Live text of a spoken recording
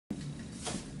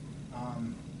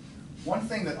One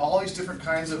thing that all these different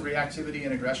kinds of reactivity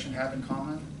and aggression have in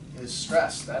common is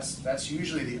stress. That's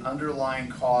usually the underlying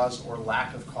cause or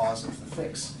lack of cause of the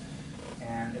fix.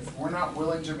 And if we're not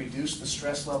willing to reduce the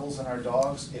stress levels in our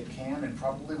dogs, it can and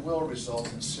probably will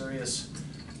result in serious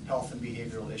health and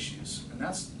behavioral issues. And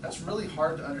that's really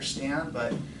hard to understand,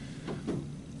 but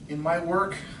in my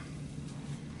work,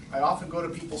 I often go to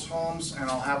people's homes and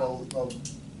I'll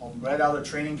write out a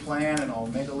training plan and I'll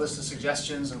make a list of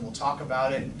suggestions and we'll talk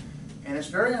about it. And it's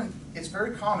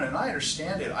very common, and I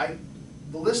understand it.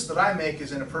 The list that I make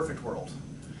is in a perfect world.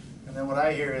 And then what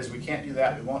I hear is, we can't do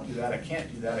that, we won't do that, I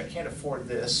can't do that, I can't afford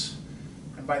this.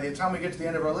 And by the time we get to the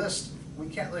end of our list, we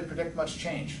can't really predict much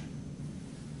change.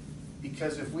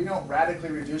 Because if we don't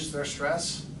radically reduce their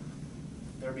stress,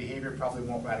 their behavior probably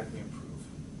won't radically improve.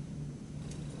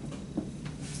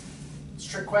 It's a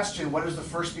trick question. What is the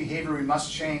first behavior we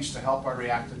must change to help our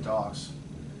reactive dogs?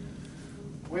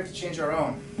 We have to change our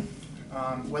own.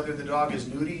 Whether the dog is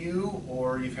new to you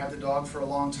or you've had the dog for a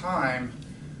long time,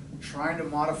 trying to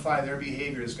modify their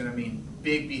behavior is going to mean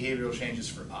big behavioral changes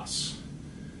for us.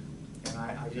 And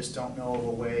I just don't know of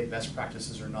a way, best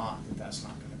practices or not, that's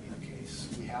not going to be the case.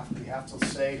 We have to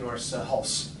say to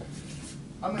ourselves,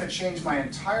 I'm going to change my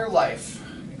entire life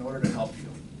in order to help you,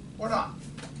 or not.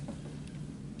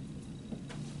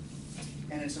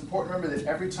 And it's important to remember that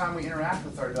every time we interact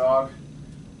with our dog,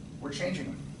 we're changing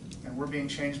them, and we're being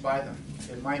changed by them.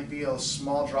 It might be a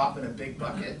small drop in a big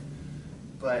bucket,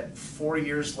 but 4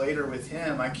 years later with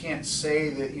him, I can't say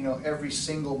that every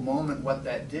single moment what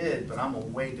that did, but I'm a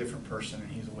way different person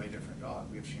and he's a way different dog.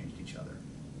 We have changed.